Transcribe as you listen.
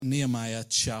Nehemiah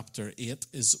chapter 8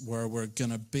 is where we're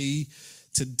going to be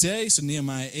today. So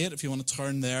Nehemiah 8, if you want to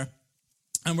turn there.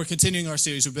 And we're continuing our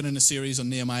series. We've been in a series on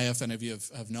Nehemiah. If any of you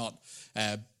have not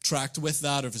tracked with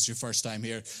that, or if it's your first time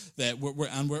here, that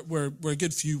we're a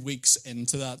good few weeks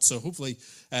into that. So hopefully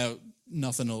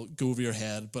nothing will go over your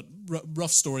head. But rough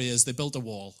story is they built a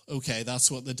wall. Okay, that's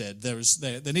what they did.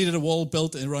 They needed a wall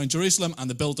built around Jerusalem, and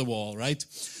they built a wall. Right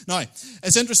now,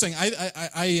 it's interesting.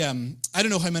 I don't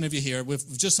know how many of you here.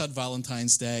 We've just had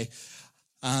Valentine's Day,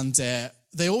 and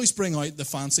they always bring out the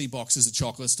fancy boxes of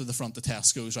chocolates to the front of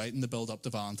Tesco's, right, in the build up to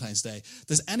Valentine's Day.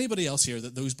 Does anybody else here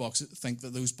think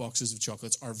that those boxes of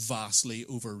chocolates are vastly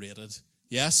overrated?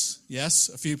 Yes,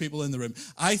 a few people in the room.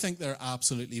 I think they're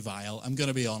absolutely vile. I'm going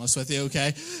to be honest with you,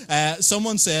 okay?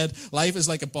 Someone said life is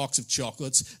like a box of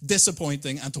chocolates,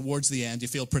 disappointing, and towards the end you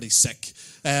feel pretty sick.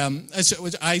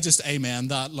 Which I just amen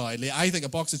that loudly. I think a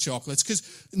box of chocolates,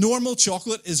 because normal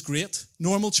chocolate is great.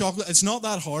 Normal chocolate, it's not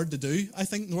that hard to do. I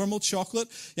think normal chocolate,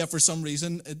 yeah, for some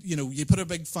reason, you put a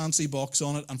big fancy box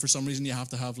on it, and for some reason you have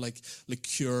to have like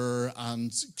liqueur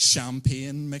and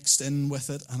champagne mixed in with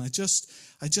it, and I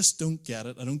just don't get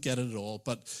it. I don't get it at all.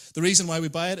 But the reason why we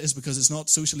buy it is because it's not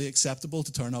socially acceptable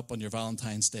to turn up on your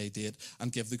Valentine's Day date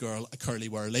and give the girl a curly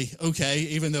whirly, okay?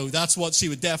 Even though that's what she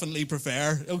would definitely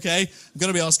prefer, okay? I'm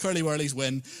going to be honest, curly whirlies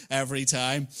win every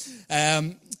time.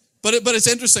 But it's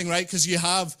interesting, right? Because you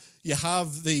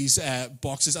have these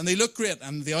boxes, and they look great,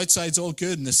 and the outside's all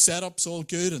good, and the setup's all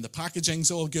good, and the packaging's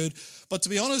all good. But to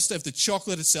be honest, if the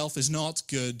chocolate itself is not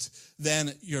good,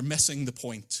 then you're missing the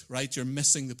point, right? You're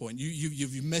missing the point.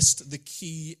 You've missed the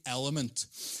key element.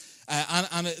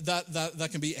 And that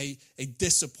can be a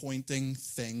disappointing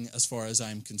thing as far as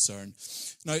I'm concerned.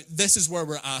 Now, this is where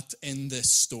we're at in this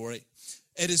story.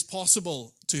 It is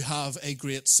possible to have a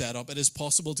great setup. It is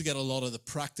possible to get a lot of the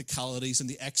practicalities and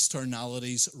the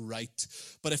externalities right.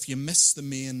 But if you miss the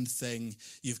main thing,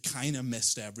 you've kind of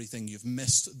missed everything. You've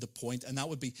missed the point, and that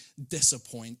would be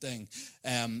disappointing.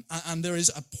 And there is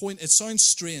a point. It sounds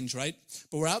strange, right?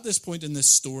 But we're at this point in this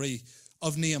story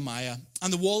of Nehemiah,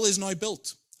 and the wall is now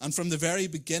built. And from the very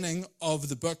beginning of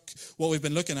the book, what we've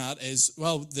been looking at is,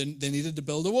 well, they needed to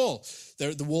build a wall.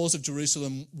 The walls of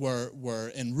Jerusalem were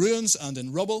in ruins and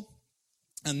in rubble.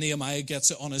 And Nehemiah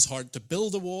gets it on his heart to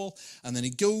build a wall. And then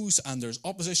he goes, and there's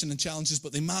opposition and challenges,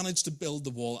 but they manage to build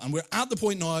the wall. And we're at the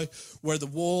point now where the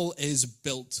wall is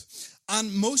built.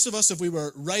 And most of us, if we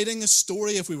were writing a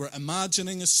story, if we were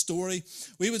imagining a story,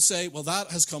 we would say, well, that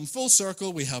has come full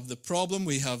circle. We have the problem,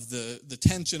 we have the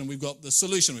tension, and we've got the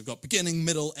solution. We've got beginning,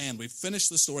 middle, end. We've finished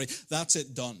the story. That's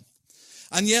it, done.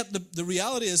 And yet the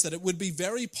reality is that it would be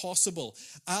very possible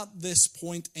at this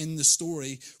point in the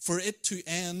story for it to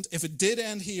end. If it did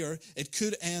end here, it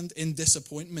could end in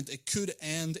disappointment. It could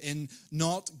end in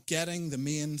not getting the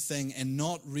main thing and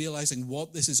not realizing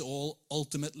what this is all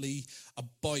ultimately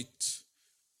about.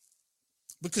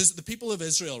 Because the people of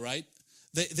Israel, right,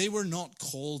 they were not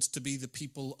called to be the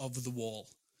people of the wall.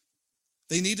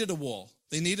 They needed a wall.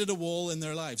 They needed a wall in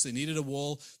their lives. They needed a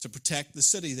wall to protect the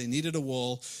city. They needed a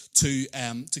wall to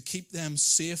keep them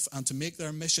safe and to make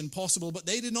their mission possible. But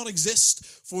they did not exist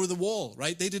for the wall,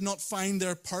 right? They did not find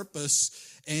their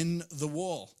purpose in the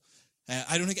wall.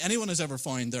 I don't think anyone has ever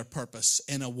found their purpose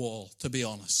in a wall, to be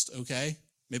honest, okay?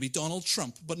 Maybe Donald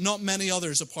Trump, but not many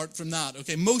others apart from that.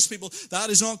 Okay, most people, that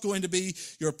is not going to be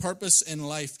your purpose in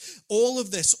life. All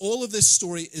of this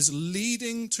story is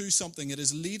leading to something. It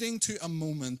is leading to a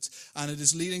moment, and it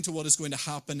is leading to what is going to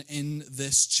happen in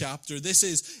this chapter. This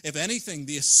is, if anything,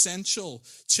 the essential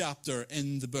chapter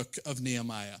in the book of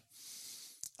Nehemiah.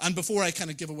 And before I kind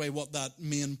of give away what that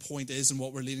main point is and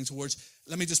what we're leading towards,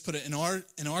 let me just put it in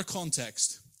our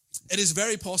context. It is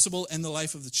very possible in the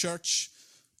life of the church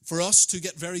for us to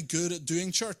get very good at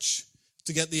doing church,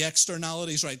 to get the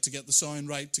externalities right, to get the sound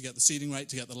right, to get the seating right,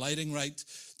 to get the lighting right,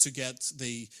 to get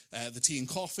the tea and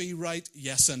coffee right,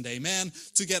 yes and amen,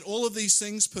 to get all of these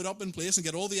things put up in place and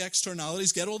get all the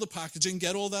externalities, get all the packaging,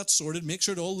 get all that sorted, make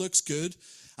sure it all looks good,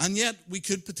 and yet we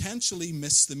could potentially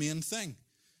miss the main thing.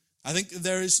 I think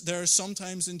there are some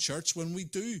times in church when we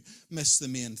do miss the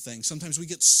main thing. Sometimes we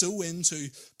get so into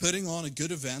putting on a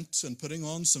good event and putting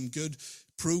on some good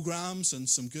programs and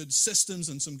some good systems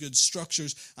and some good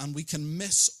structures, and we can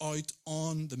miss out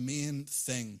on the main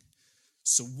thing.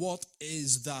 So what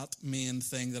is that main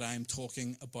thing that I'm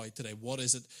talking about today? What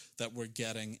is it that we're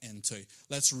getting into?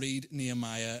 Let's read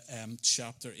Nehemiah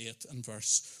chapter 8 and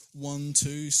verse 1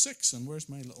 to 6. And where's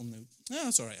my little note?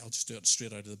 That's all right. I'll just do it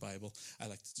straight out of the Bible. I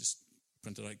like to just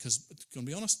print it out because, to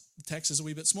be honest, the text is a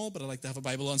wee bit small, but I like to have a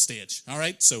Bible on stage. All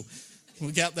right, so we'll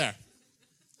get there.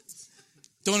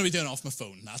 Don't want to be doing it off my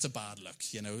phone. That's a bad look.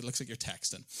 It looks like you're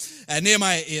texting.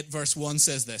 Nehemiah 8 verse 1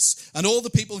 says this, "And all the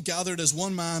people gathered as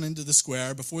one man into the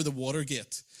square before the water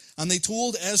gate. And they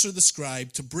told Ezra the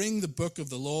scribe to bring the book of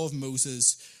the law of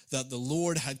Moses that the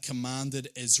Lord had commanded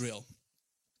Israel."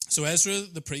 So Ezra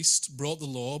the priest brought the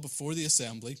law before the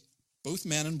assembly, both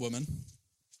men and women,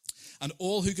 and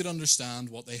all who could understand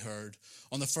what they heard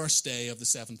on the first day of the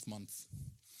 7th month.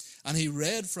 And he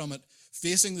read from it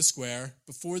facing the square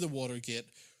before the water gate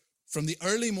from the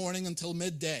early morning until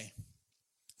midday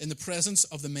in the presence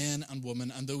of the men and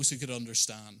women and those who could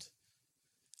understand.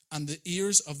 And the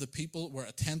ears of the people were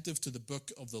attentive to the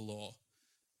book of the law.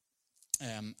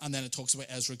 And then it talks about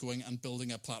Ezra going and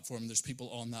building a platform. There's people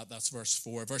on that. That's verse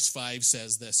 4. Verse 5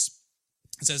 says this.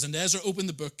 It says, "And Ezra opened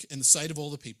the book in the sight of all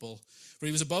the people, for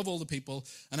he was above all the people.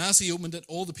 And as he opened it,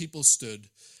 all the people stood.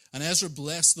 And Ezra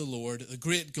blessed the Lord, the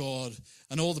great God.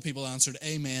 And all the people answered,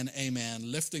 'Amen,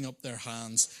 amen,' lifting up their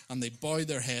hands. And they bowed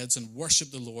their heads and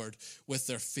worshipped the Lord with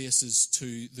their faces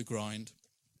to the ground."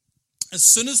 As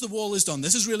soon as the wall is done,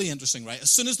 this is really interesting, right?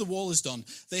 As soon as the wall is done,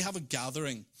 they have a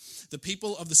gathering. The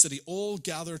people of the city all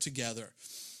gather together.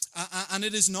 And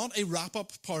it is not a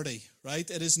wrap-up party, right?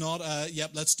 It is not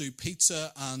let's do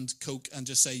pizza and Coke and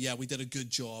just say, yeah, we did a good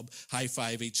job,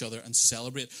 high-five each other and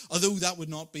celebrate. Although that would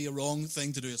not be a wrong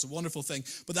thing to do. It's a wonderful thing.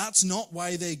 But that's not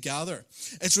why they gather.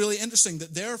 It's really interesting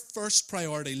that their first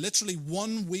priority, literally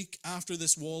 1 week after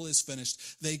this wall is finished,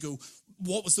 they go,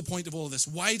 what was the point of all of this?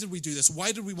 Why did we do this?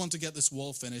 Why did we want to get this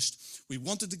wall finished? We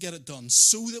wanted to get it done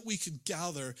so that we could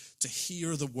gather to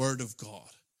hear the word of God.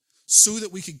 So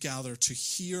that we could gather to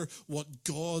hear what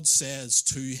God says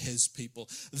to his people.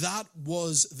 That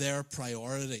was their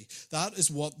priority. That is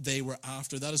what they were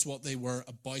after. That is what they were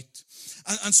about.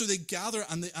 And so they gather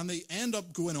and they end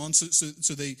up going on.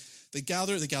 So they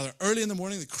gather early in the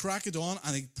morning, they crack it on,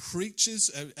 and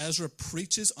Ezra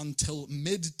preaches until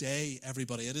midday,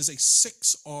 everybody. It is a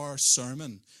 6-hour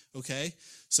sermon, okay?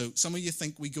 So some of you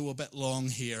think we go a bit long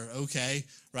here, okay?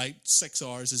 Right? 6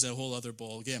 hours is a whole other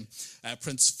ball game.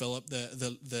 Prince Philip,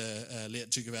 the late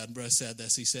Duke of Edinburgh, said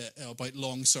this. He said about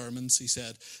long sermons, he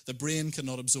said, "The brain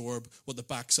cannot absorb what the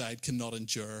backside cannot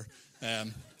endure."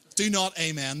 Do not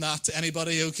amen that to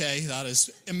anybody, okay? That is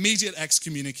immediate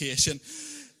excommunication.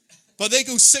 But they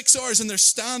go 6 hours and they're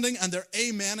standing and they're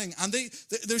amening. And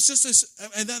there's just this,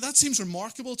 and that seems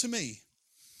remarkable to me.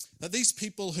 That these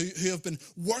people who have been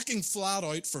working flat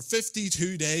out for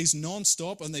 52 days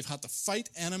non-stop, and they've had to fight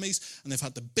enemies, and they've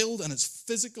had to build, and it's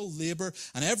physical labor,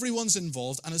 and everyone's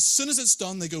involved. And as soon as it's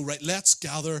done, they go, right, let's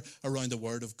gather around the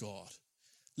word of God.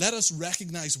 Let us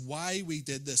recognize why we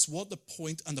did this, what the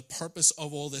point and the purpose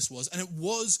of all this was. And it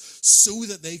was so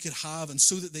that they could have and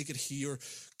so that they could hear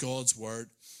God's word.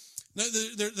 Now,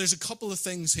 there's a couple of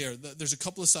things here. There's a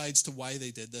couple of sides to why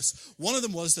they did this. One of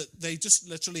them was that they just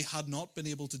literally had not been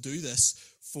able to do this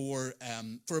for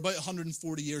about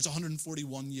 140 years,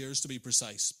 141 years to be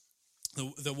precise.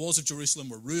 The walls of Jerusalem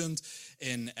were ruined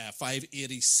in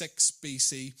 586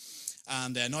 BC.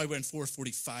 And now we're in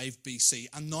 445 BC,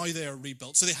 and now they are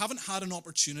rebuilt. So they haven't had an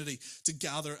opportunity to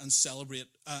gather and celebrate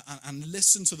and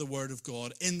listen to the word of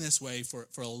God in this way for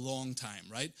a long time,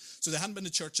 right? So they hadn't been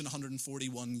to church in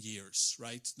 141 years,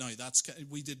 right? Now,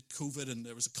 we did COVID, and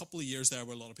there was a couple of years there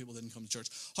where a lot of people didn't come to church.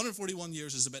 141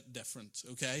 years is a bit different,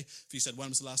 okay? If you said, when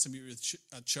was the last time you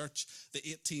were at church? The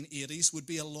 1880s would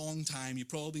be a long time. You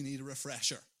probably need a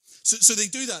refresher. So they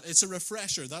do that. It's a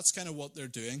refresher. That's kind of what they're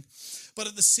doing. But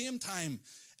at the same time,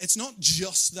 it's not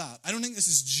just that. I don't think this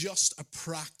is just a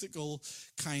practical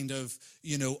kind of,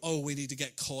 we need to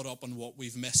get caught up on what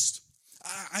we've missed.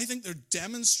 I think they're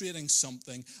demonstrating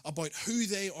something about who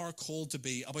they are called to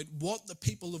be, about what the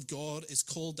people of God is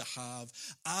called to have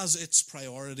as its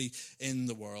priority in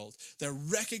the world. They're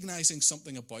recognizing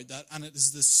something about that, and it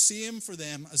is the same for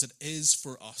them as it is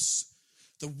for us.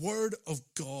 The word of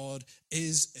God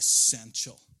is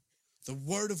essential. The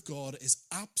word of God is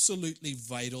absolutely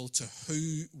vital to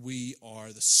who we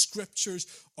are. The scriptures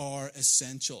are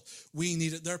essential. We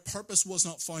need it. Their purpose was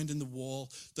not found in the wall.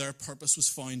 Their purpose was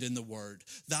found in the word.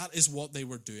 That is what they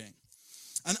were doing.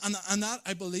 And that,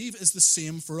 I believe, is the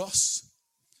same for us.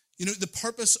 The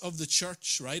purpose of the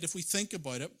church, right? If we think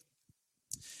about it,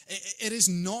 it is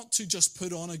not to just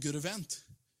put on a good event.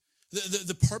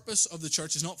 The purpose of the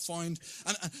church is not found,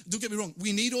 and don't get me wrong,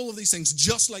 we need all of these things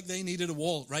just like they needed a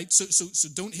wall, right? So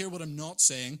don't hear what I'm not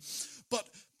saying. But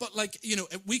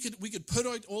we could put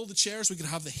out all the chairs, we could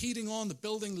have the heating on, the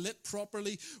building lit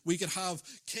properly, we could have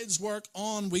kids work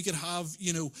on, we could have,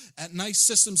 nice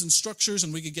systems and structures,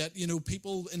 and we could get,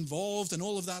 people involved and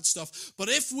all of that stuff. But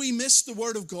if we miss the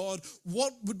word of God,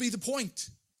 what would be the point?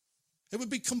 It would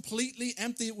be completely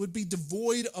empty. It would be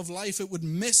devoid of life. It would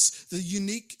miss the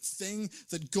unique thing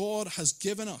that God has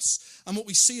given us. And what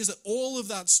we see is that all of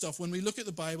that stuff, when we look at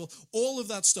the Bible, all of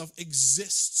that stuff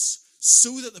exists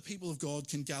so that the people of God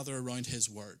can gather around his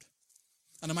word.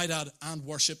 And I might add, and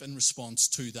worship in response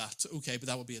to that. Okay, but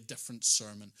that would be a different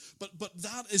sermon. But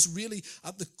that is really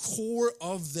at the core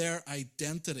of their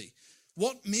identity.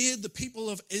 What made the people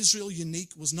of Israel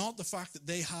unique was not the fact that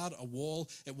they had a wall,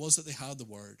 it was that they had the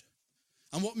word.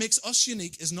 And what makes us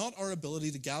unique is not our ability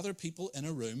to gather people in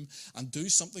a room and do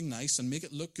something nice and make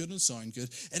it look good and sound good.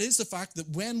 It is the fact that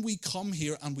when we come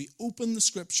here and we open the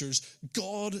scriptures,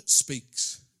 God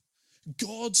speaks.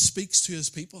 God speaks to his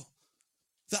people.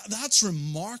 That's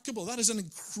remarkable. That is an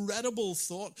incredible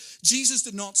thought. Jesus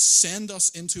did not send us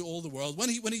into all the world. When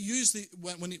he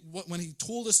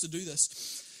told us to do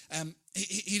this,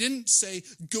 he didn't say,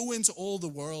 go into all the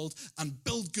world and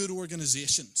build good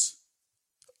organizations.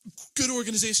 Good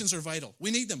organizations are vital.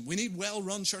 We need them. We need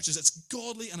well-run churches. It's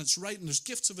godly and it's right, and there's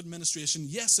gifts of administration.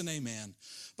 Yes and amen.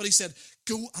 But he said,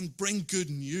 go and bring good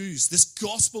news. This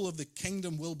gospel of the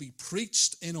kingdom will be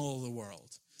preached in all the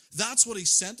world. That's what he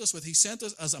sent us with. He sent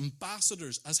us as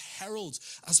ambassadors, as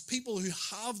heralds, as people who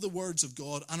have the words of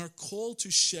God and are called to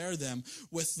share them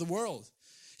with the world.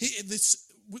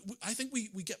 I think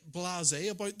we get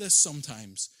blasé about this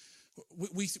sometimes.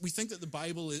 We think that the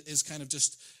Bible is kind of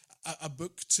just a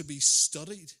book to be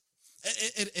studied.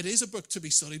 It is a book to be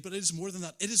studied, but it is more than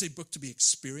that. It is a book to be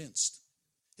experienced.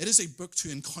 It is a book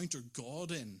to encounter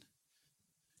God in.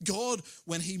 God,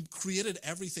 when he created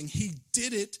everything, he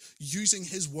did it using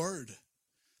his word.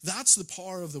 That's the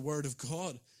power of the word of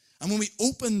God. And when we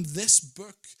open this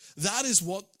book, that is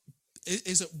what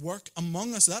is at work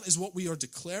among us. That is what we are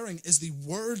declaring, is the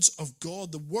words of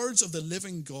God. The words of the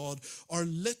living God are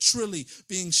literally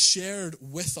being shared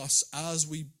with us as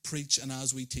we preach and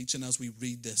as we teach and as we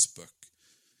read this book.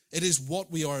 It is what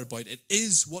we are about. It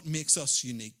is what makes us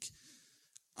unique.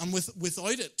 And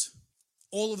without it,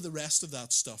 all of the rest of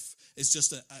that stuff is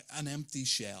just an empty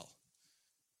shell.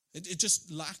 It just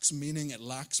lacks meaning. It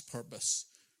lacks purpose.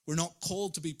 We're not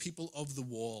called to be people of the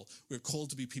wall. We're called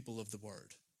to be people of the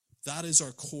word. That is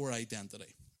our core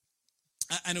identity.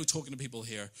 I know talking to people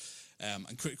here,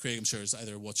 and Craig, I'm sure, is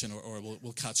either watching or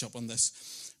we'll catch up on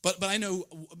this. But I know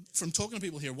from talking to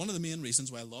people here, one of the main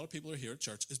reasons why a lot of people are here at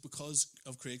church is because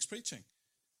of Craig's preaching.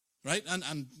 Right?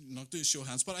 And not do show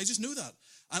hands, but I just knew that.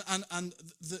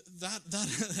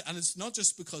 And it's not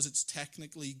just because it's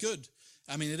technically good.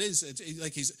 I mean, it is.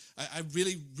 I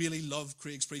really, really love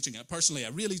Craig's preaching. Personally, I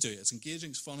really do. It's engaging,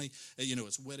 it's funny,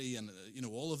 it's witty, and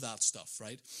all of that stuff,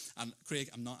 right? And Craig,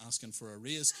 I'm not asking for a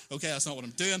raise. Okay, that's not what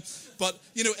I'm doing. But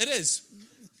it is.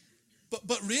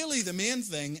 But really, the main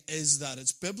thing is that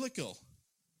it's biblical.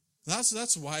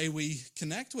 That's why we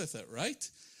connect with it, right?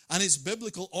 And it's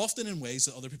biblical often in ways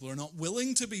that other people are not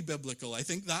willing to be biblical. I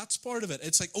think that's part of it.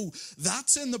 It's like, oh,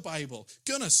 that's in the Bible.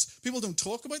 Goodness, people don't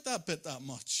talk about that bit that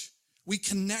much. We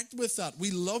connect with that. We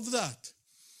love that.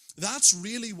 That's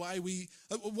really why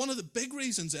one of the big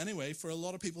reasons anyway for a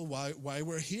lot of people why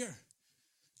we're here.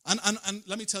 And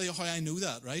let me tell you how I knew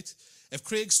that, right? If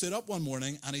Craig stood up one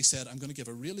morning and he said, I'm going to give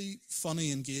a really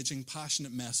funny, engaging,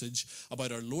 passionate message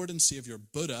about our Lord and Savior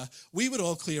Buddha, we would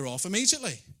all clear off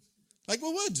immediately. Like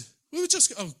we would. We would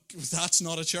just go, oh, that's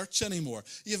not a church anymore.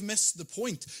 You've missed the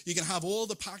point. You can have all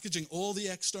the packaging, all the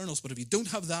externals, but if you don't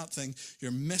have that thing,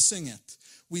 you're missing it.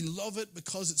 We love it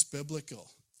because it's biblical.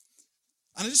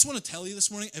 And I just want to tell you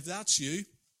this morning, if that's you,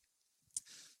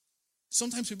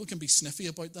 sometimes people can be sniffy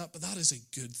about that, but that is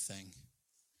a good thing.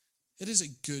 It is a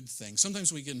good thing.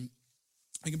 Sometimes we can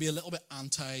be a little bit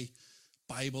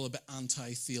anti-Bible, a bit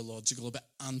anti-theological, a bit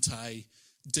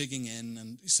anti-digging in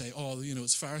and say, oh,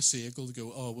 it's pharisaical to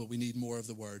go, oh, well, we need more of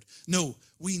the word. No,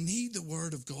 we need the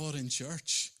word of God in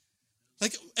church.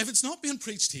 Like, if it's not being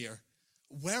preached here,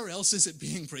 where else is it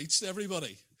being preached,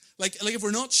 everybody? Like if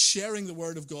we're not sharing the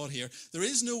word of God here, there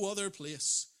is no other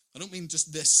place. I don't mean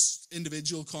just this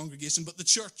individual congregation, but the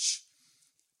church.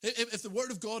 If the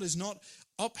word of God is not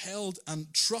upheld and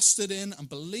trusted in and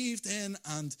believed in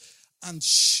and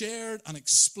shared and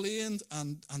explained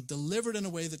and delivered in a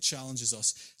way that challenges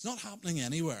us, it's not happening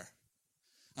anywhere.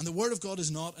 And the word of God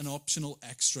is not an optional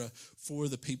extra for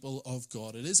the people of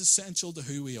God. It is essential to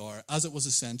who we are, as it was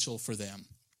essential for them.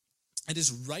 It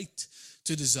is right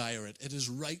to desire it. It is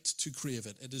right to crave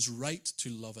it. It is right to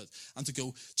love it. And to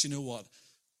go, do you know what?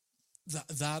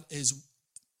 That is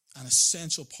an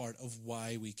essential part of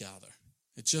why we gather.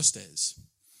 It just is.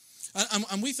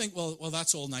 And we think, well,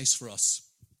 that's all nice for us.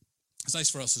 It's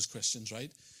nice for us as Christians,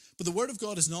 right? But the word of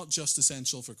God is not just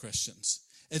essential for Christians.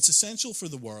 It's essential for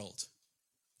the world.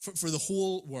 for the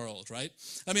whole world, right?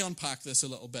 Let me unpack this a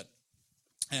little bit.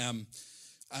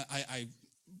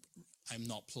 I'm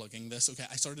not plugging this, okay?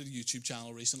 I started a YouTube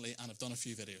channel recently, and I've done a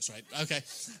few videos, right? Okay,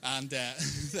 and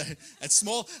it's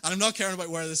small, and I'm not caring about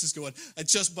where this is going.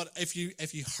 But if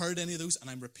you heard any of those, and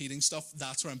I'm repeating stuff,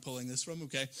 that's where I'm pulling this from,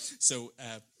 okay? So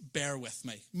bear with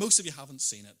me. Most of you haven't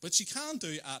seen it, but you can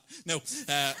do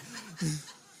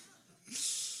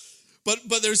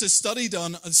But there's a study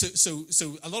done, so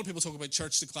a lot of people talk about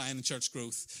church decline and church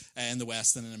growth in the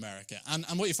West and in America. And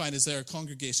what you find is there are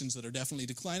congregations that are definitely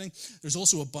declining. There's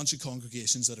also a bunch of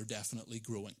congregations that are definitely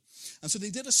growing. And so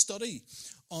they did a study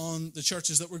on the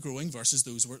churches that were growing versus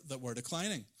those that were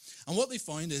declining. And what they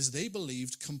found is they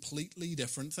believed completely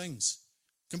different things.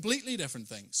 Completely different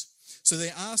things. So they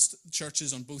asked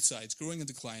churches on both sides, growing and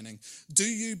declining, do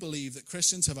you believe that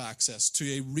Christians have access to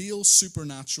a real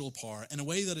supernatural power in a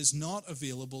way that is not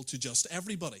available to just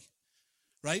everybody?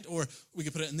 Right? Or we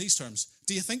could put it in these terms.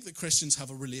 Do you think that Christians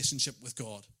have a relationship with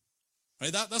God?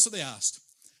 Right? That's what they asked.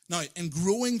 Now, in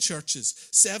growing churches,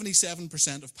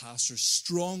 77% of pastors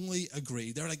strongly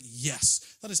agree. They're like,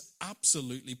 yes, that is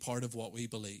absolutely part of what we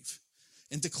believe.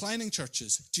 In declining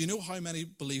churches, do you know how many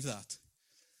believe that?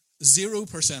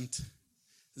 0%.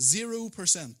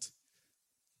 0%.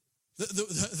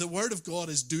 The word of God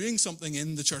is doing something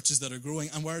in the churches that are growing,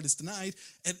 and where it is denied,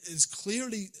 it is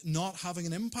clearly not having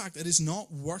an impact. It is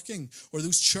not working, or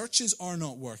those churches are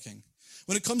not working.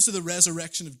 When it comes to the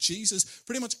resurrection of Jesus,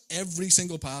 pretty much every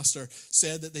single pastor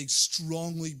said that they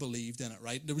strongly believed in it,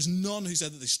 right? There was none who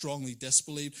said that they strongly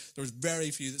disbelieved. There was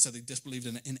very few that said they disbelieved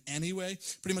in it in any way.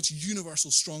 Pretty much universal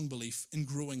strong belief in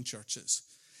growing churches.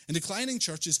 In declining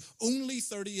churches, only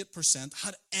 38%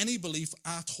 had any belief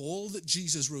at all that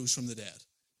Jesus rose from the dead.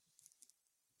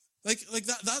 Like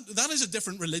that is a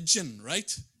different religion,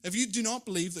 right? If you do not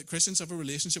believe that Christians have a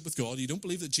relationship with God, you don't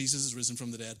believe that Jesus is risen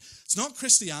from the dead, it's not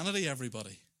Christianity,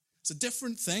 everybody. It's a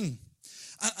different thing.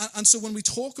 And so when we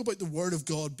talk about the Word of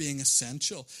God being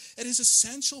essential, it is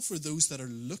essential for those that are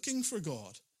looking for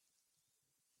God.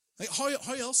 Like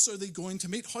how else are they going to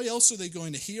meet? How else are they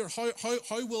going to hear?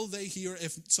 How will they hear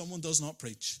if someone does not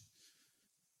preach?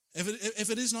 If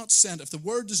it is not sent, if the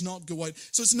word does not go out.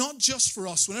 So it's not just for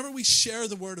us. Whenever we share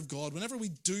the word of God, whenever we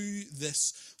do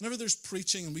this, whenever there's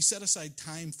preaching and we set aside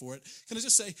time for it, can I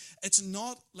just say, it's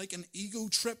not like an ego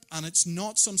trip, and it's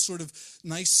not some sort of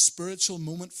nice spiritual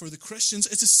moment for the Christians.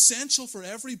 It's essential for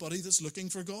everybody that's looking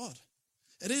for God.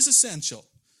 It is essential.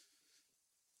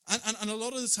 And a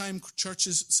lot of the time,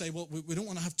 churches say, well, we don't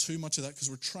want to have too much of that because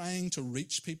we're trying to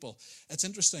reach people. It's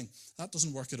interesting. That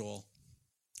doesn't work at all.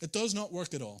 It does not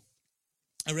work at all.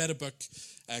 I read a book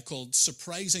called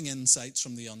Surprising Insights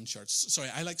from the Unchurched. Sorry,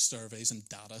 I like surveys and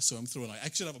data, so I'm throwing out. I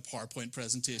should have a PowerPoint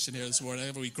presentation here this morning. I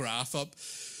have a wee graph up.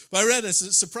 But I read this,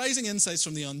 Surprising Insights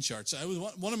from the Unchurched. It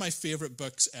was one of my favorite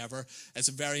books ever. It's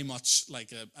very much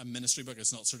like a ministry book.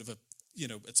 It's not sort of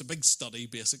it's a big study,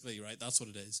 basically, right? That's what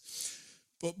it is.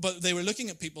 But they were looking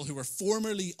at people who were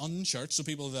formerly unchurched, so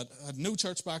people that had no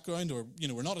church background or,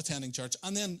 were not attending church,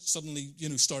 and then suddenly,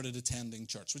 started attending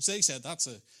church, which they said that's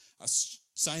a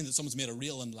sign that someone's made a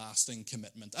real and lasting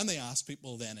commitment. And they asked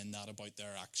people then in that about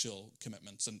their actual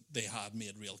commitments, and they had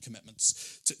made real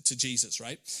commitments to Jesus,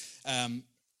 right?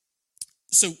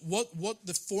 So what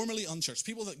the formerly unchurched,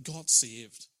 people that got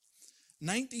saved,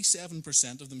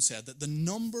 97% of them said that the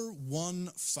number one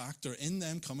factor in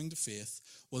them coming to faith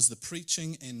was the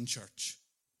preaching in church.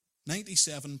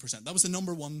 97%. That was the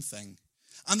number one thing.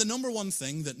 And the number one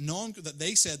thing that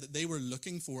they said that they were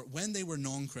looking for when they were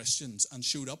non-Christians and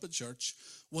showed up at church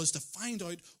was to find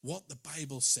out what the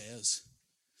Bible says.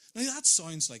 Now that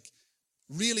sounds like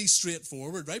really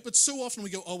straightforward, right? But so often we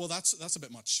go, oh, well, that's a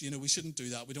bit much. We shouldn't do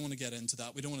that. We don't want to get into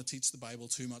that. We don't want to teach the Bible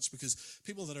too much because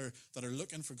people that are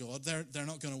looking for God, they're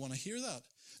not going to want to hear that.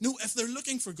 No, if they're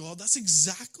looking for God, that's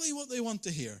exactly what they want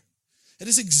to hear. It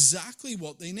is exactly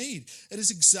what they need. It is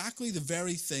exactly the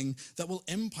very thing that will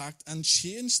impact and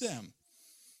change them.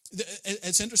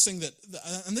 It's interesting that,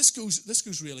 and this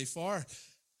goes really far.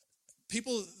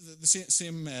 People, the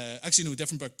same actually no,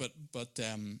 different book, but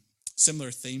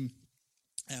similar theme.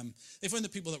 They found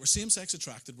that people that were same-sex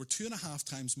attracted were 2.5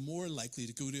 times more likely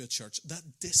to go to a church that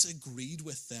disagreed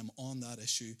with them on that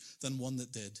issue than one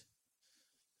that did.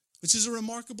 Which is a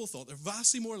remarkable thought. They're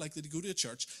vastly more likely to go to a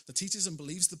church that teaches and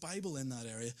believes the Bible in that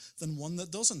area than one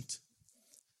that doesn't.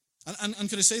 And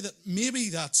could I say that maybe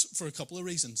that's for a couple of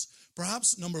reasons.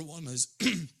 Perhaps number one is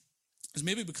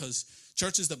maybe because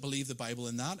churches that believe the Bible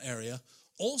in that area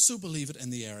also believe it in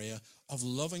the area of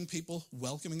loving people,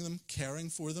 welcoming them, caring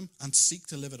for them, and seek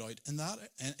to live it out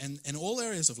in all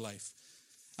areas of life.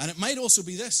 And it might also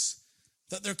be this,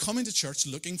 that they're coming to church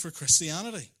looking for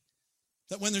Christianity.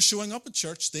 That when they're showing up at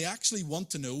church, they actually want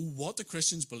to know what the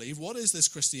Christians believe. What is this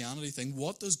Christianity thing?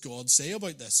 What does God say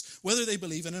about this? Whether they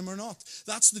believe in him or not.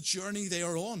 That's the journey they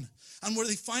are on. And where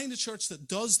they find a church that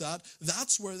does that,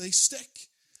 that's where they stick.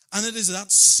 And it is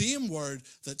that same word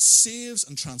that saves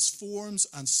and transforms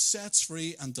and sets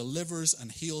free and delivers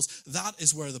and heals. That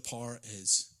is where the power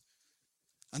is.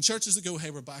 And churches that go,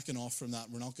 hey, we're backing off from that.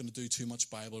 We're not going to do too much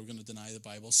Bible. We're going to deny the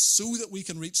Bible so that we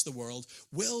can reach the world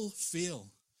will fail.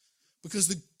 Because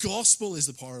the gospel is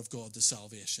the power of God to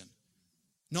salvation.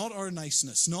 Not our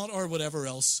niceness, not our whatever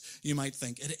else you might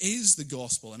think. It is the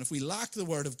gospel. And if we lack the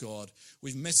word of God,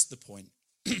 we've missed the point.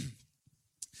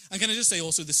 And can I just say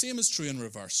also, the same is true in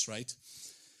reverse, right?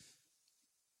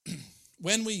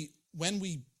 When we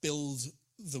build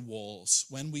the walls,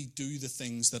 when we do the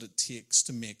things that it takes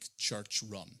to make church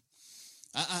run,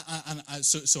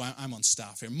 so I'm on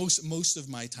staff here. Most of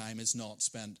my time is not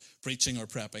spent preaching or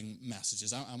prepping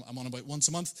messages. I'm on about once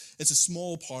a month. It's a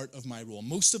small part of my role.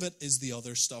 Most of it is the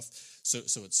other stuff. So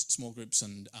it's small groups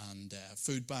and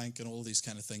food bank and all these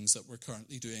kind of things that we're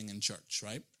currently doing in church,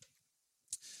 right?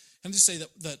 And just say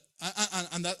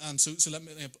so let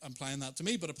me applying that to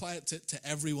me, but apply it to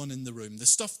everyone in the room. The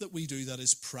stuff that we do that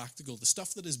is practical, the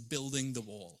stuff that is building the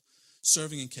wall.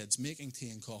 Serving in kids, making tea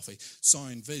and coffee,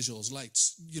 sound, visuals,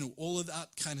 lights, all of that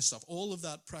kind of stuff, all of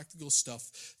that practical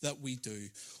stuff that we do,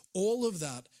 all of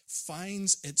that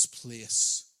finds its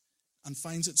place and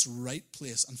finds its right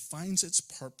place and finds its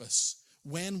purpose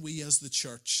when we as the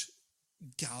church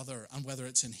gather, and whether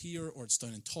it's in here or it's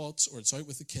down in Tots or it's out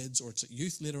with the kids or it's at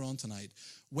youth later on tonight,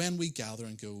 when we gather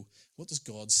and go, what does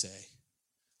God say?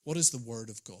 What is the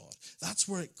word of God? That's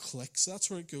where it clicks.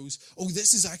 That's where it goes, oh,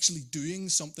 this is actually doing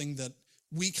something that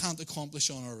we can't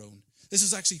accomplish on our own. This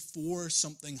is actually for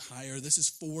something higher. This is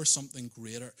for something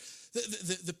greater.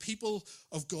 The people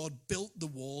of God built the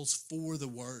walls for the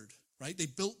word, right? They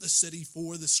built the city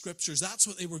for the scriptures. That's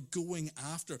what they were going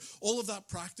after. All of that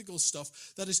practical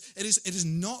stuff, it is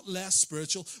not less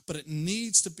spiritual, but it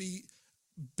needs to be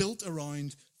built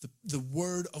around the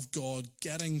word of God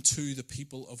getting to the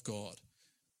people of God.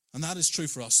 And that is true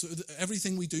for us.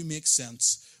 Everything we do makes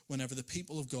sense whenever the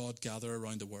people of God gather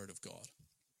around the word of God.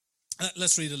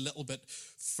 Let's read a little bit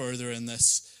further in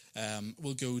this.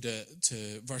 We'll go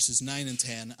to verses 9 and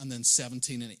 10 and then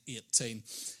 17 and 18,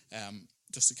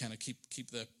 just to kind of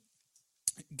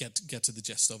get to the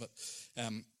gist of it.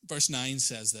 Verse 9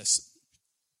 says this.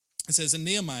 It says, and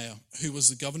Nehemiah, who was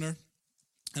the governor,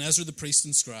 and Ezra the priest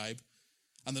and scribe,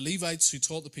 and the Levites who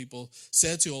taught the people,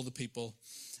 said to all the people,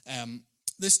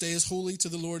 this day is holy to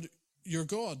the Lord your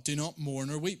God. Do not mourn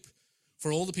or weep.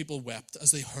 For all the people wept as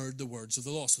they heard the words of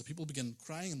the law. So the people begin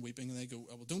crying and weeping, and they go,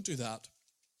 oh, well, don't do that.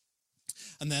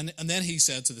 And then he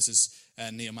said to, this is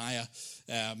Nehemiah,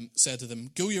 said to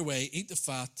them, go your way, eat the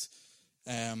fat,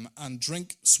 and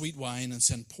drink sweet wine, and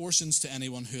send portions to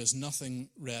anyone who has nothing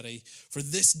ready. For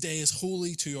this day is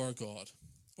holy to our God,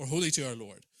 or holy to our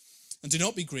Lord. And do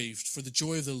not be grieved, for the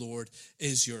joy of the Lord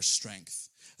is your strength.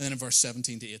 And then in verse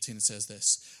 17 to 18 it says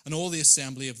this, and all the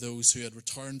assembly of those who had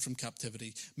returned from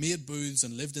captivity made booths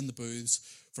and lived in the booths,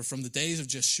 for from the days of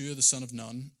Jeshua the son of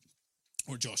Nun,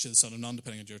 or Joshua the son of Nun,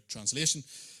 depending on your translation,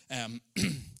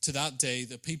 to that day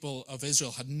the people of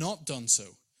Israel had not done so,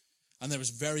 and there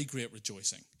was very great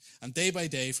rejoicing. And day by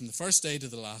day, from the first day to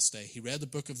the last day, he read the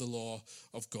book of the law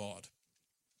of God.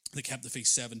 They kept the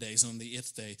feast 7 days, and on the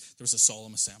 8th day there was a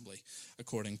solemn assembly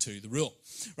according to the rule.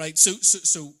 Right? So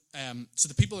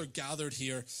the people are gathered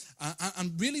here,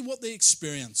 and really what they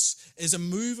experience is a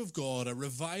move of God, a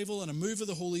revival, and a move of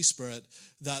the Holy Spirit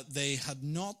that they had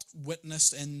not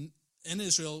witnessed in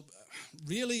Israel,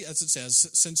 really, as it says,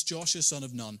 since Joshua son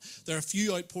of Nun. There are a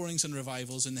few outpourings and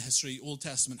revivals in the Old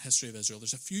Testament history of Israel.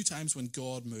 There's a few times when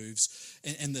God moves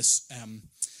in this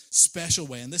special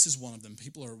way, and this is one of them.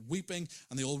 People are weeping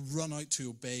and they all run out to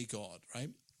obey God, right?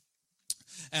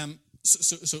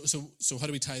 So how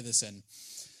do we tie this in?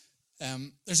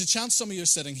 There's a chance some of you are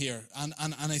sitting here and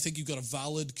I think you've got a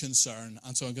valid concern,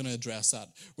 and so I'm going to address that,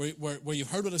 where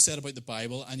you've heard what I've said about the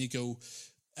Bible and you go,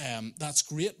 that's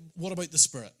great, what about the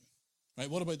Spirit? Right?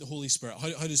 What about the Holy Spirit?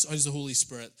 How does the Holy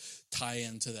Spirit tie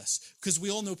into this? Because we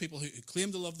all know people who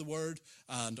claim to love the Word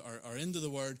and are into the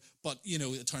Word, but,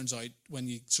 it turns out when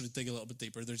you sort of dig a little bit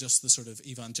deeper, they're just the sort of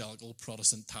evangelical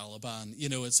Protestant Taliban.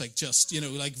 It's like just,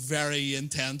 like very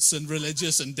intense and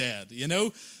religious and dead,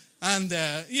 And,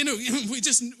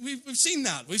 we've seen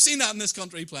that. We've seen that in this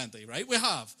country plenty, right? We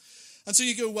have. And so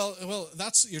you go, well,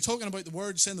 you're talking about the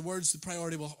Word, saying the Word's the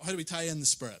priority. Well, how do we tie in the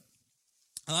Spirit?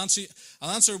 I'll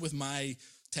answer with my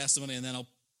testimony, and then I'll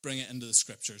bring it into the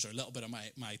scriptures, or a little bit of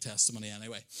my testimony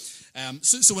anyway.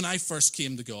 So when I first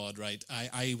came to God, right,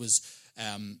 I was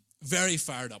very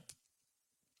fired up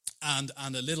and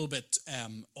a little bit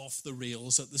off the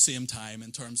rails at the same time,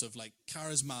 in terms of like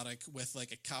charismatic with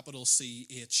like a capital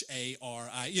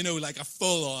CHARI, like a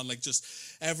full on, like just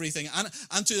everything,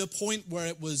 and to the point where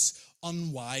it was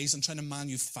unwise and trying to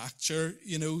manufacture,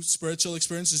 spiritual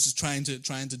experiences, just trying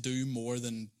to do more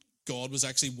than God was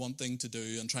actually wanting to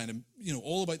do, and trying to,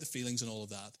 all about the feelings and all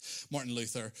of that. Martin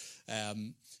Luther,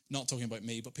 not talking about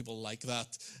me, but people like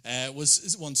that,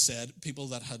 was once said, he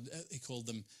called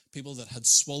them people that had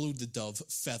swallowed the dove,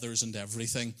 feathers and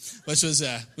everything, which was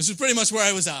pretty much where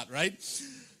I was at, right?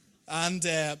 And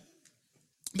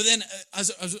but then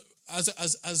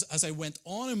as I went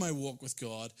on in my walk with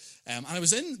God, and I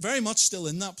was very much still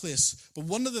in that place, but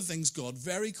one of the things God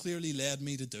very clearly led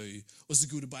me to do was to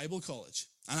go to Bible college.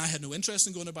 And I had no interest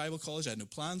in going to Bible college. I had no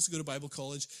plans to go to Bible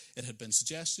college. It had been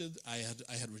suggested. I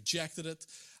had rejected it.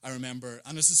 I remember,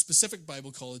 and it's a specific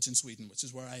Bible college in Sweden, which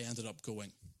is where I ended up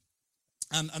going.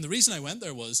 And the reason I went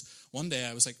there was, one day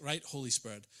I was like, right, Holy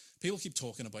Spirit, people keep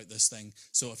talking about this thing,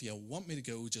 so if you want me to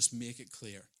go, just make it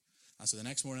clear. And so the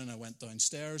next morning I went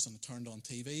downstairs and I turned on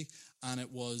TV, and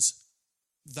it was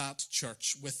that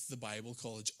church with the Bible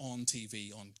college on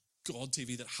TV, on God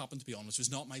TV, that happened to be on, which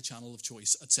was not my channel of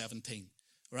choice at 17,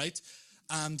 right?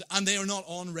 And they are not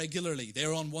on regularly.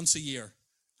 They're on once a year.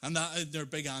 And their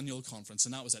big annual conference,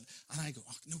 and that was it. And I go,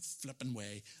 oh, no flipping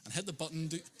way, and hit the button.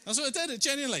 That's what I did, it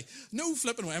genuinely. No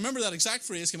flipping way. I remember that exact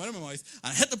phrase came out of my mouth,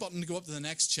 and I hit the button to go up to the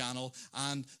next channel,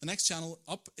 and the next channel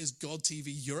up is God TV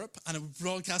Europe, and it was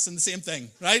broadcasting the same thing,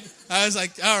 right? I was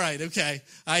like, all right, okay.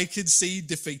 I could see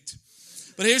defeat.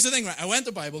 But here's the thing, right? I went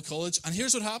to Bible college, and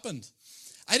here's what happened.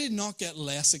 I did not get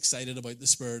less excited about the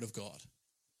Spirit of God.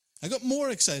 I got more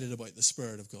excited about the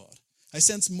Spirit of God. I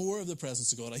sensed more of the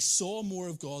presence of God. I saw more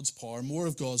of God's power, more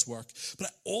of God's work. But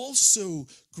I also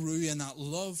grew in that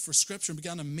love for Scripture and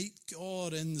began to meet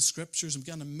God in the Scriptures and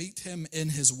began to meet Him in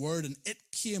His Word, and it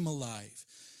came alive.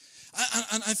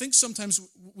 And I think sometimes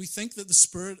we think that the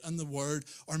Spirit and the Word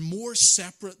are more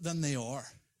separate than they are.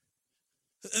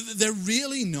 They're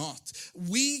really not.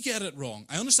 We get it wrong.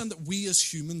 I understand that we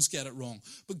as humans get it wrong.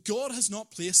 But God has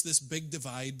not placed this big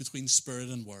divide between Spirit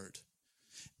and Word.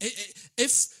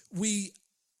 If we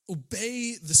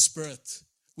obey the Spirit,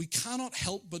 we cannot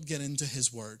help but get into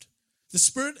His Word. The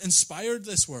Spirit inspired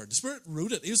this Word. The Spirit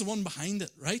wrote it. He was the one behind it,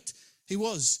 right? He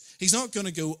was. He's not going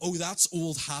to go, oh, that's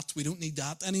old hat. We don't need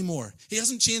that anymore. He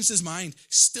hasn't changed his mind. He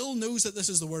still knows that this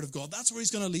is the Word of God. That's where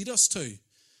He's going to lead us to.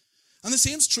 And the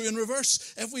same's true in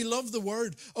reverse. If we love the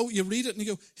Word, you read it and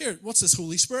you go, here, what's this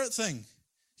Holy Spirit thing?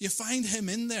 You find Him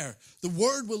in there. The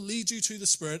Word will lead you to the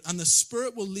Spirit, and the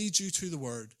Spirit will lead you to the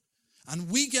Word. And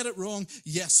we get it wrong,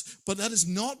 yes, but that is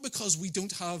not because we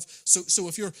don't have. So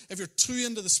if you're too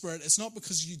into the Spirit, it's not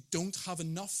because you don't have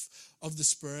enough of the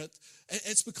Spirit.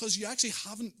 It's because you actually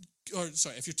haven't.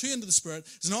 If you're too into the Spirit,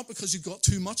 it's not because you've got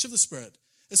too much of the Spirit.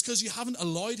 It's because you haven't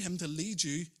allowed Him to lead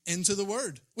you into the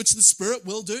Word, which the Spirit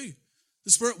will do.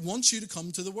 The Spirit wants you to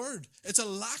come to the Word. It's a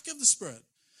lack of the Spirit.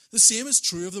 The same is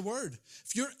true of the Word.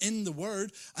 If you're in the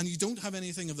Word and you don't have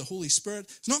anything of the Holy Spirit,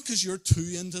 it's not because you're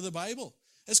too into the Bible.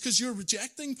 It's because you're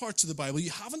rejecting parts of the Bible.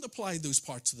 You haven't applied those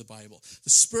parts of the Bible. The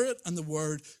Spirit and the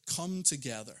Word come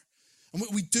together. And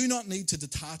we do not need to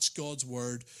detach God's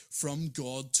Word from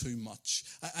God too much.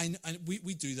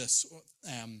 We do this.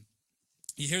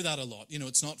 You hear that a lot.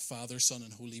 It's not Father, Son,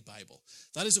 and Holy Bible.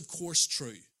 That is, of course,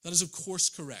 true. That is, of course,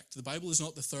 correct. The Bible is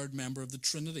not the third member of the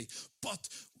Trinity. But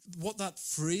what that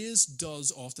phrase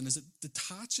does often is it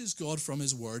detaches God from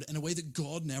His Word in a way that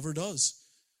God never does.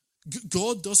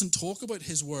 God doesn't talk about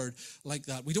His Word like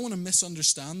that. We don't want to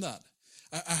misunderstand that.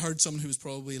 I heard someone who was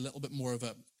probably a little bit more of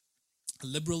a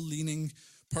liberal-leaning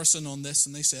person on this,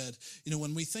 and they said,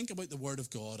 when we think about the Word of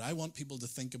God, I want people to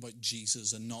think about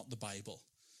Jesus and not the Bible.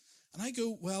 And I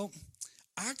go, well,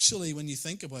 actually, when you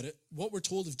think about it, what we're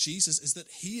told of Jesus is that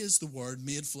He is the Word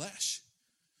made flesh.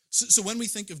 So when we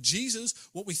think of Jesus,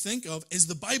 what we think of is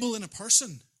the Bible in a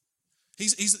person.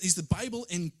 He's the Bible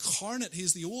incarnate. He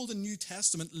is the Old and New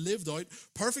Testament lived out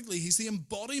perfectly. He's the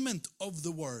embodiment of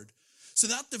the Word. So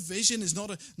that division is not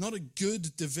a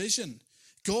good division.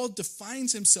 God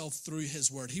defines Himself through His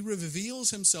Word. He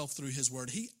reveals Himself through His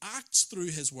Word. He acts through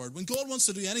His Word. When God wants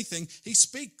to do anything, He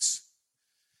speaks.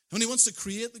 When He wants to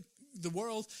create the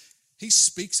world, He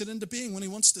speaks it into being. When He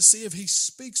wants to save, He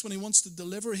speaks. When He wants to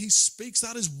deliver, He speaks.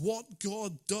 That is what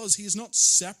God does. He has not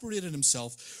separated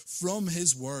Himself from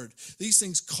His Word. These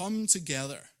things come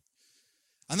together.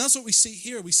 And that's what we see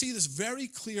here. We see this very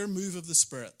clear move of the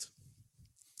Spirit.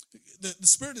 the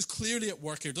Spirit is clearly at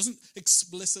work here. It doesn't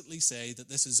explicitly say that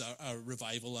this is a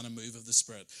revival and a move of the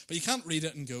Spirit. But you can't read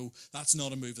it and go, that's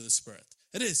not a move of the Spirit.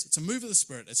 It is. It's a move of the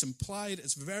Spirit. It's implied.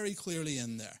 It's very clearly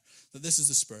in there that this is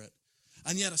the Spirit.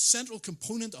 And yet a central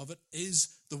component of it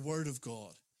is the Word of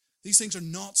God. These things are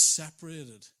not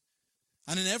separated.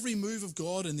 And in every move of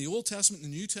God in the Old Testament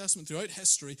and the New Testament throughout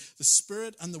history, the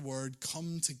Spirit and the Word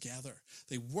come together.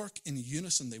 They work in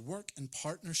unison. They work in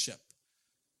partnership.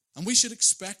 And we should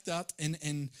expect that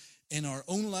in our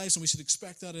own lives, and we should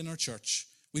expect that in our church.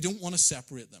 We don't want to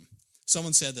separate them.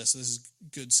 Someone said this is a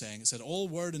good saying. It said, all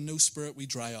word and no spirit we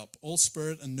dry up. All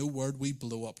spirit and no word we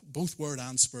blow up. Both word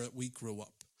and spirit we grow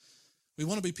up. We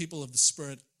want to be people of the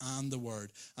Spirit and the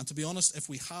Word. And to be honest, if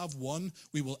we have one,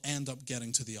 we will end up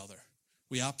getting to the other.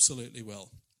 We absolutely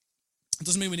will. It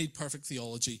doesn't mean we need perfect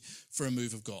theology for a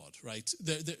move of God, right?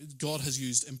 God has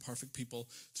used imperfect people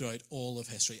throughout all of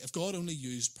history. If God only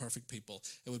used perfect people,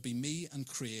 it would be me and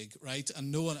Craig, right?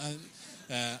 And no one,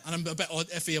 and I'm a bit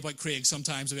iffy about Craig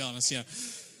sometimes, to be honest, yeah.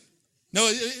 No,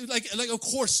 like of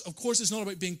course, it's not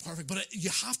about being perfect, but you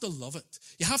have to love it.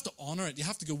 You have to honor it. You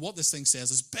have to go, what this thing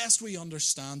says, as best we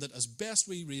understand it, as best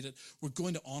we read it, we're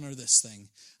going to honor this thing.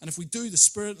 And if we do, the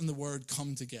Spirit and the Word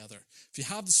come together. If you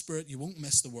have the Spirit, you won't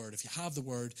miss the Word. If you have the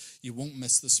Word, you won't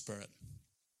miss the Spirit.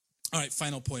 All right,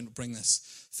 final point to bring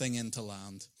this thing into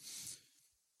land.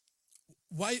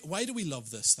 Why do we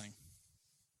love this thing?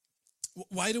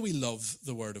 Why do we love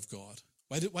the Word of God?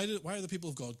 Why are the people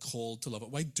of God called to love it?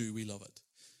 Why do we love it?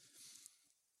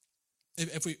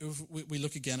 If we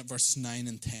look again at verses 9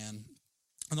 and 10,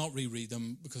 I'll not reread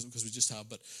them because we just have,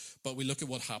 but we look at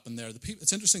what happened there.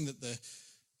 It's interesting that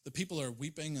the people are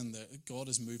weeping and God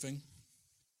is moving,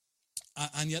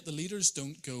 and yet the leaders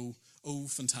don't go, oh,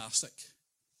 fantastic.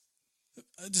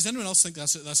 Does anyone else think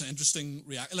that's an interesting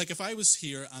reaction? Like if I was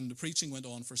here and the preaching went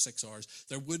on for 6 hours,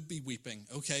 there would be weeping.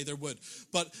 Okay, there would.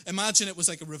 But imagine it was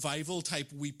like a revival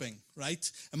type weeping, right?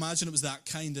 Imagine it was that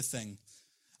kind of thing.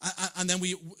 And then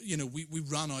we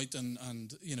ran out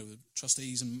and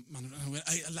trustees and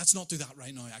let's not do that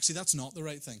right now. Actually, that's not the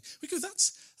right thing. We go,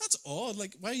 that's odd.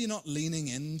 Like, why are you not leaning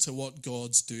into what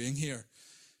God's doing here?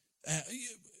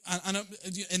 And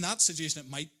in that situation, it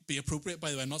might be appropriate.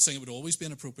 By the way, I'm not saying it would always be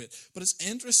inappropriate, but it's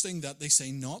interesting that they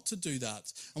say not to do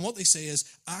that. And what they say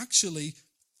is, actually,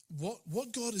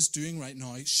 what God is doing right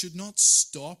now should not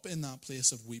stop in that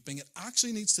place of weeping. It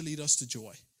actually needs to lead us to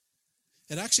joy.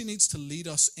 It actually needs to lead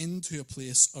us into a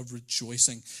place of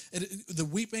rejoicing. The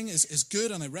weeping is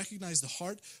good, and I recognize the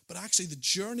heart, but actually the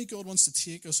journey God wants to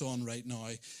take us on right now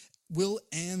will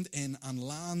end in and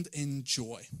land in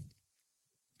joy.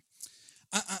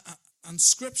 And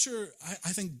Scripture, I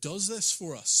think, does this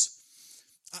for us.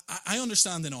 I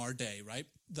understand in our day, right,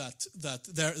 that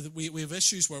we have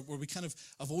issues where we kind of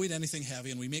avoid anything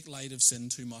heavy and we make light of sin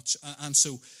too much. And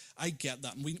so I get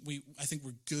that. And I think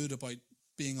we're good about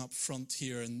being up front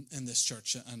here in this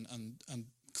church and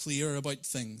clear about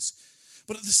things.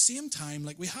 But at the same time,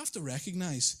 like, we have to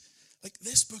recognize, like,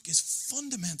 this book is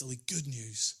fundamentally good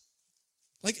news.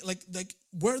 Like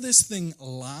where this thing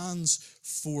lands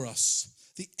for us,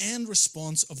 the end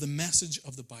response of the message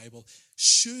of the Bible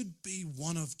should be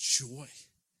one of joy.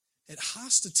 It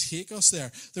has to take us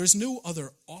there. There's no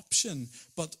other option.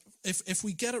 But if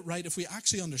we get it right, if we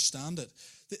actually understand it,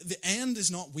 the end is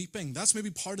not weeping. That's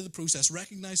maybe part of the process.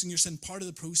 Recognizing your sin, part of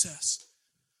the process.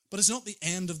 But it's not the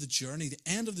end of the journey. The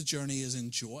end of the journey is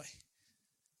in joy.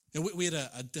 You know, we had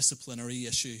a disciplinary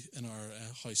issue in our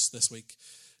house this week.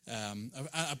 We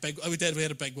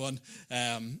had a big one,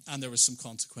 and there was some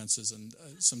consequences and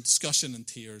some discussion and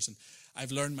tears, and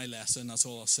I've learned my lesson. That's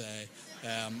all I'll say.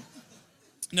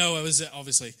 No, I was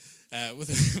obviously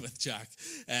with Jack,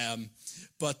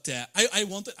 but I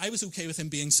was okay with him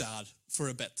being sad for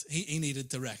a bit. He needed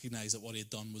to recognize that what he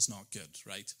had done was not good,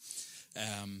 right?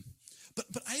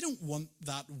 But I don't want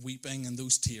that weeping and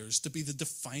those tears to be the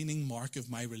defining mark of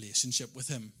my relationship with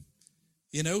him.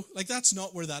 You know, like, that's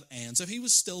not where that ends. If he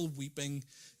was still weeping,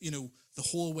 the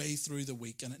whole way through the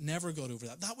week and it never got over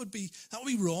that would be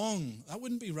wrong. That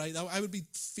wouldn't be right. I would be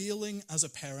failing as a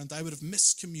parent. I would have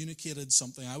miscommunicated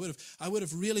something. I would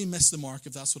have really missed the mark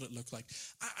if that's what it looked like.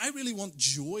 I really want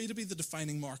joy to be the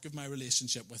defining mark of my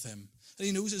relationship with him. And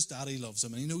he knows his daddy loves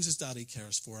him, and he knows his daddy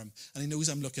cares for him, and he knows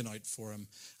I'm looking out for him,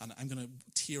 and I'm going to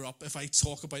tear up if I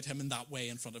talk about him in that way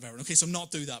in front of everyone. Okay, so I'm not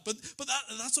do that. But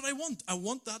that's what I want. I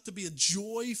want that to be a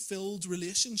joy-filled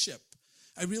relationship.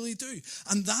 I really do.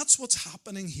 And that's what's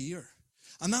happening here.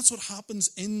 And that's what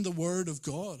happens in the Word of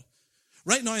God.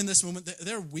 Right now in this moment,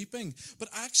 they're weeping, but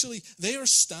actually they are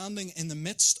standing in the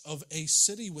midst of a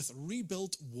city with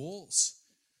rebuilt walls.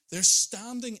 They're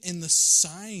standing in the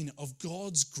sign of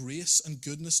God's grace and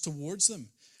goodness towards them.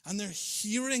 And they're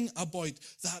hearing about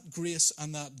that grace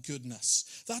and that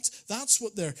goodness. That's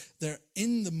what they're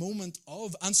in the moment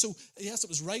of. And so, yes, it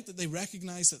was right that they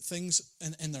recognized that things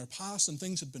in their past and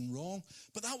things had been wrong.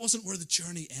 But that wasn't where the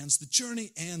journey ends. The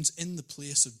journey ends in the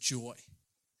place of joy.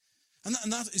 And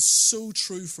that is so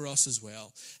true for us as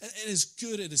well. It is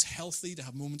good, it is healthy to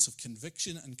have moments of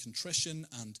conviction and contrition.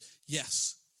 And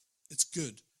yes, it's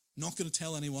good. Not going to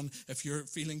tell anyone if you're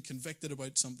feeling convicted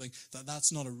about something that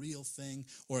that's not a real thing,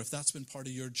 or if that's been part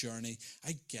of your journey.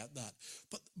 I get that.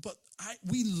 But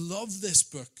we love this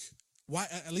book. Why?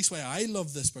 At least why I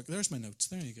love this book. There's my notes.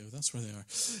 There you go. That's where they are.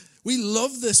 We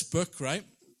love this book, right?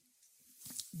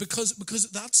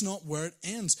 Because that's not where it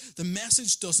ends. The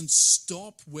message doesn't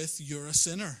stop with "you're a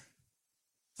sinner."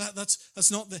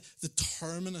 That's not the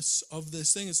terminus of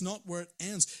this thing. It's not where it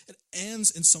ends. It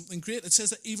ends in something great. It says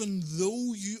that even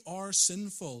though you are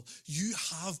sinful, you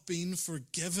have been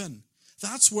forgiven.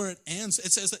 That's where it ends.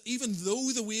 It says that even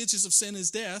though the wages of sin is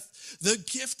death, the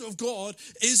gift of God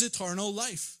is eternal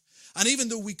life. And even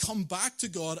though we come back to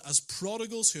God as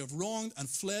prodigals who have wronged and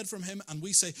fled from him, and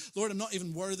we say, Lord, I'm not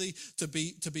even worthy to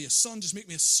be a son, just make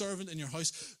me a servant in your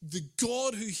house. The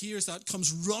God who hears that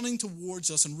comes running towards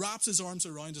us and wraps his arms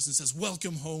around us and says,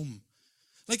 welcome home.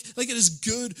 Like it is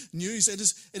good news. It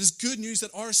is good news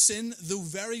that our sin, though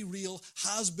very real,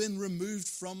 has been removed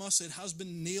from us. It has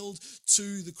been nailed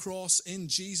to the cross in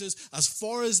Jesus. As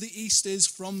far as the east is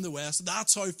from the west,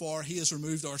 that's how far he has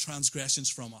removed our transgressions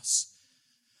from us.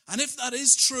 And if that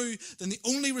is true, then the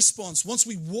only response, once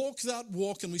we walk that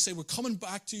walk and we say we're coming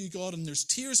back to you, God, and there's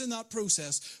tears in that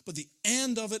process, but the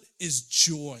end of it is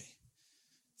joy.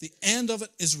 The end of it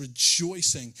is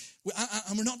rejoicing.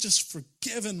 And we're not just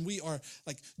forgiven, we are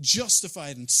like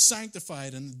justified and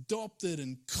sanctified and adopted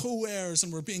and co-heirs,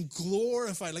 and we're being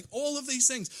glorified. Like all of these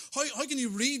things. How can you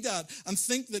read that and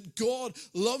think that God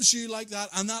loves you like that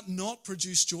and that not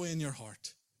produce joy in your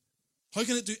heart? How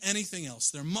can it do anything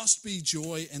else? There must be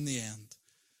joy in the end.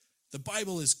 The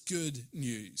Bible is good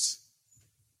news.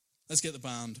 Let's get the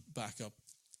band back up.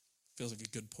 Feels like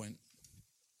a good point.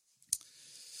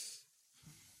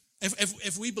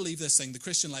 If we believe this thing, the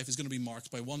Christian life is going to be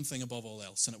marked by one thing above all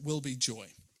else, and it will be joy.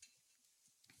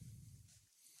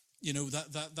 You know,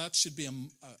 that should be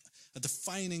a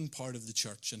defining part of the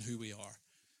church and who we are.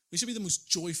 We should be the most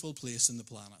joyful place in the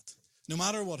planet, no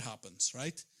matter what happens,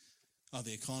 right? Oh,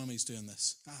 the economy's doing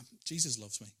this. Jesus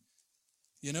loves me.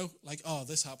 You know, like, oh,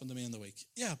 this happened to me in the week.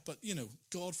 Yeah, but, you know,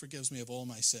 God forgives me of all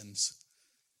my sins.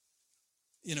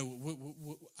 You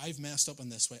know, I've messed up in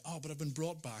this way. Oh, but I've been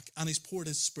brought back, and he's poured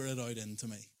his spirit out into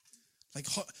me. Like,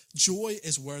 joy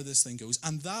is where this thing goes.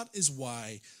 And that is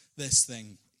why this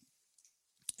thing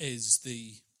is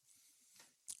the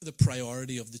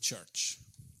priority of the church.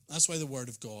 That's why the Word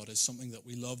of God is something that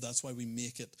we love. That's why we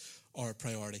make it our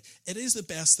priority. It is the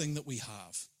best thing that we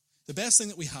have. The best thing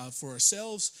that we have for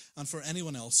ourselves and for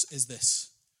anyone else is this.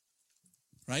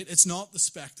 Right? It's not the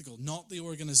spectacle, not the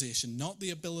organization, not the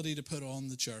ability to put on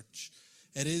the church.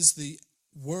 It is the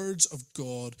words of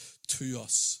God to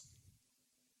us.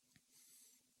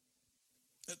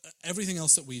 Everything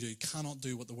else that we do cannot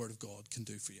do what the Word of God can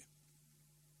do for you.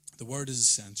 The Word is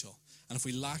essential. And if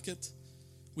we lack it,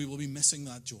 we will be missing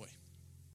that joy.